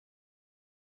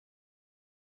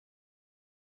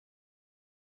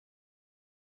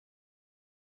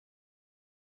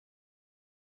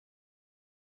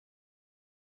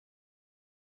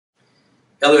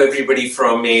Hello, everybody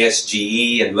from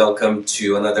ASGE, and welcome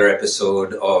to another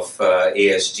episode of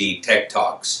ASG Tech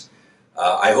Talks.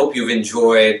 I hope you've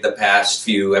enjoyed the past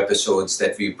few episodes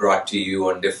that we brought to you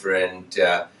on different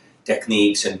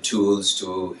techniques and tools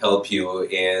to help you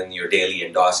in your daily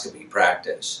endoscopy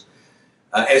practice.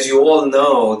 As you all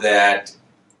know, that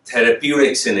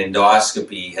therapeutics in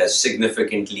endoscopy has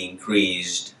significantly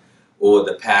increased over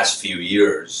the past few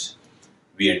years.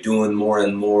 We are doing more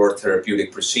and more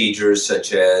therapeutic procedures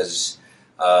such as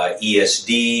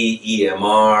ESD,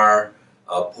 EMR,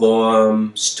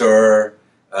 POEM, STIR,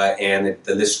 and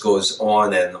the list goes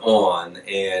on and on.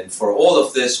 And for all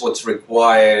of this, what's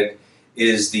required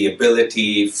is the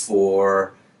ability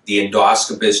for the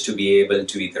endoscopist to be able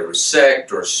to either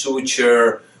resect or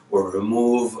suture or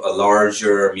remove a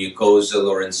larger mucosal,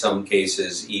 or in some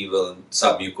cases even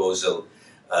submucosal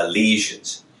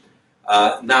lesions.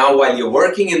 Now, while you're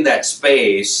working in that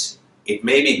space, it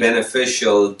may be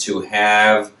beneficial to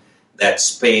have that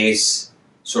space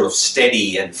sort of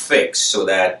steady and fixed so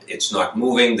that it's not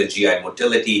moving, the GI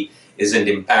motility isn't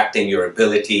impacting your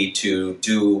ability to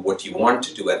do what you want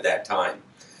to do at that time.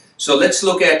 So let's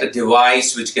look at a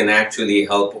device which can actually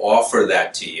help offer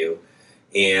that to you.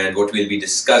 And what we'll be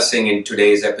discussing in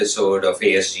today's episode of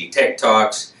ASG Tech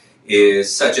Talks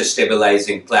is such a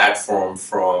stabilizing platform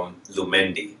from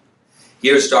Lumendi.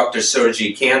 Here's Dr.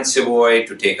 Sergey Kantsevoy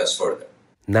to take us further.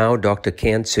 Now Dr.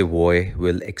 Kantsevoy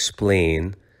will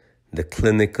explain the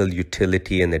clinical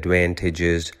utility and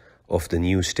advantages of the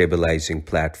new stabilizing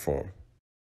platform.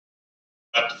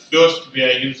 At first, we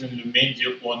are using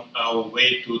Lumendi on our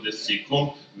way to the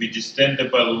cecum. We distend the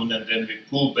balloon and then we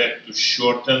pull back to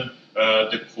shorten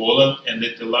the colon, and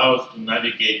it allows to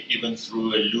navigate even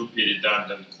through a loopy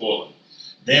redundant colon.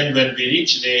 Then when we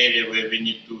reach the area where we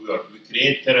need to work, we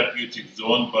create therapeutic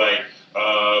zone by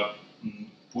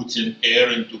putting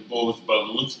air into both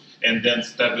balloons and then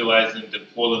stabilizing the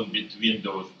colon between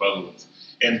those balloons.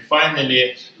 And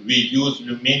finally, we use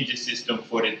Lumendi system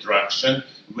for retraction.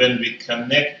 When we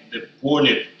connect the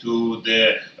polyp to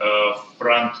the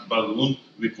front balloon,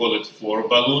 we call it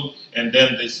foreballoon, and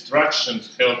then the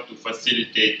extractions help to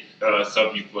facilitate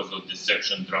submucosal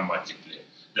dissection dramatically.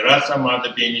 There are some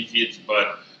other benefits,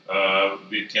 but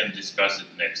we can discuss it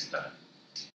next time.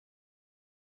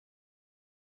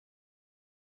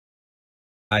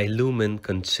 DiLumen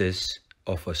consists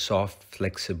of a soft,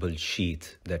 flexible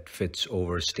sheath that fits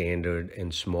over standard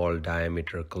and small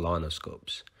diameter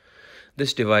colonoscopes.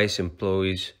 This device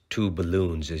employs two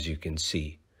balloons, as you can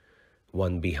see,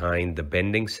 one behind the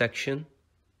bending section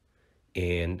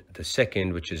and the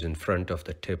second which is in front of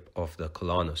the tip of the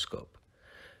colonoscope.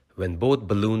 When both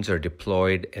balloons are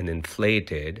deployed and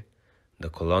inflated, the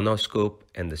colonoscope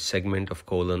and the segment of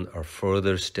colon are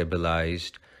further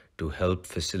stabilized to help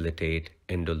facilitate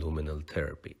endoluminal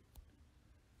therapy.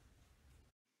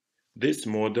 This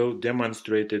model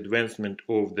demonstrates advancement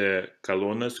of the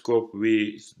colonoscope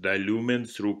with DiLumen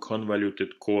through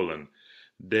convoluted colon.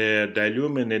 The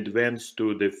DiLumen advanced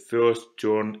to the first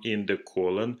turn in the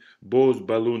colon. Both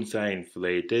balloons are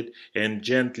inflated, and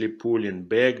gently pulling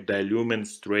back, DiLumen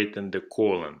straightens the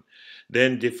colon.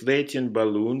 Then deflating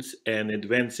balloons and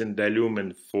advancing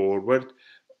DiLumen forward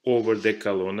over the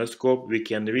colonoscope, we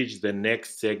can reach the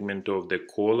next segment of the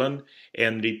colon,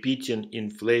 and repeating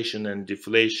inflation and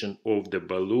deflation of the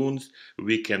balloons,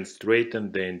 we can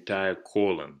straighten the entire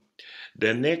colon.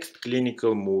 The next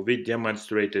clinical movie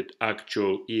demonstrated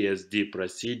actual ESD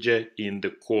procedure in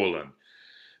the colon.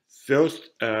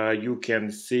 First, you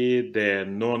can see the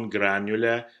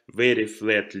non-granular, very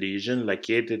flat lesion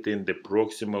located in the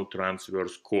proximal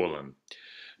transverse colon.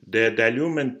 The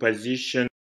DiLumen position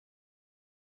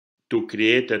to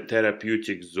create a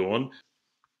therapeutic zone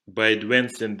by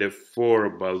advancing the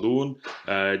foreballoon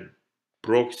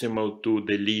proximal to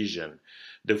the lesion.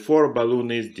 The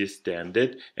foreballoon is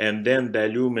distended, and then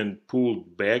DiLumen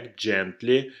pulled back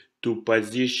gently to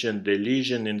position the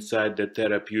lesion inside the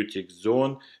therapeutic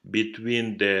zone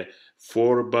between the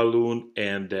foreballoon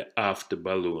and the aft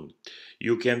balloon.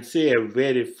 You can see a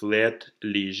very flat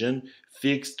lesion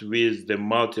fixed with the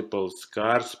multiple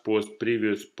scars post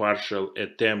previous partial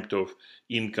attempt of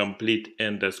incomplete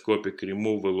endoscopic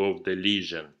removal of the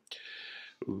lesion.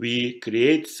 We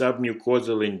create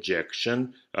submucosal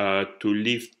injection to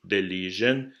lift the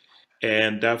lesion,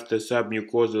 and after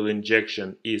submucosal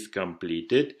injection is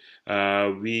completed,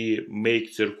 we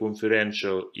make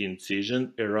circumferential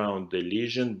incision around the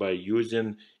lesion by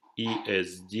using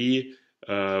ESD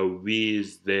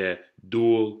with the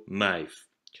dual knife.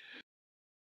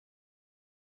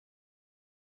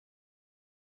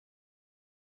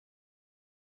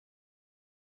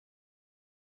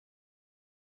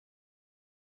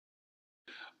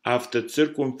 After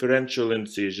circumferential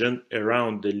incision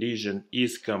around the lesion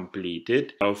is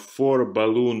completed, a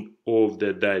foreballoon of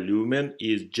the DiLumen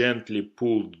is gently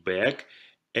pulled back,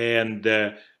 and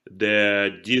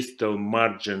the distal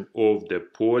margin of the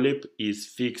polyp is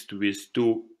fixed with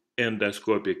two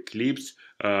endoscopic clips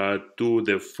to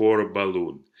the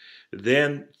foreballoon.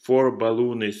 Then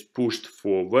foreballoon is pushed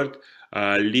forward,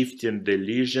 lifting the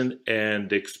lesion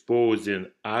and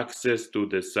exposing access to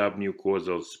the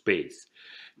submucosal space.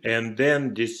 And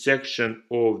then dissection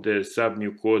of the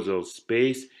submucosal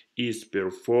space is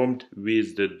performed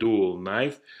with the dual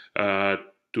knife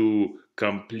to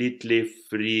completely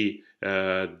free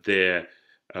the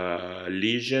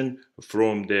lesion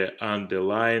from the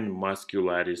underlying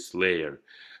muscularis layer.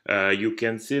 You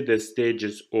can see the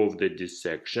stages of the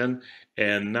dissection,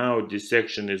 and now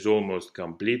dissection is almost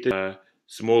completed. A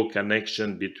small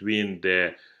connection between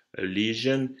the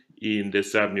lesion in the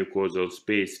submucosal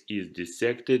space is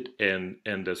dissected, and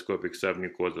endoscopic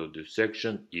submucosal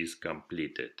dissection is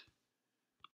completed.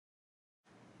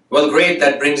 Well, great.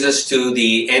 That brings us to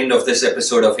the end of this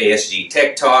episode of ASGE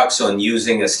Tech Talks on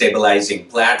using a stabilizing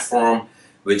platform,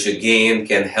 which again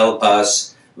can help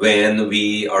us when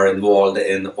we are involved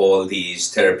in all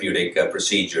these therapeutic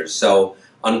procedures. So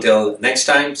until next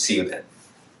time, see you then.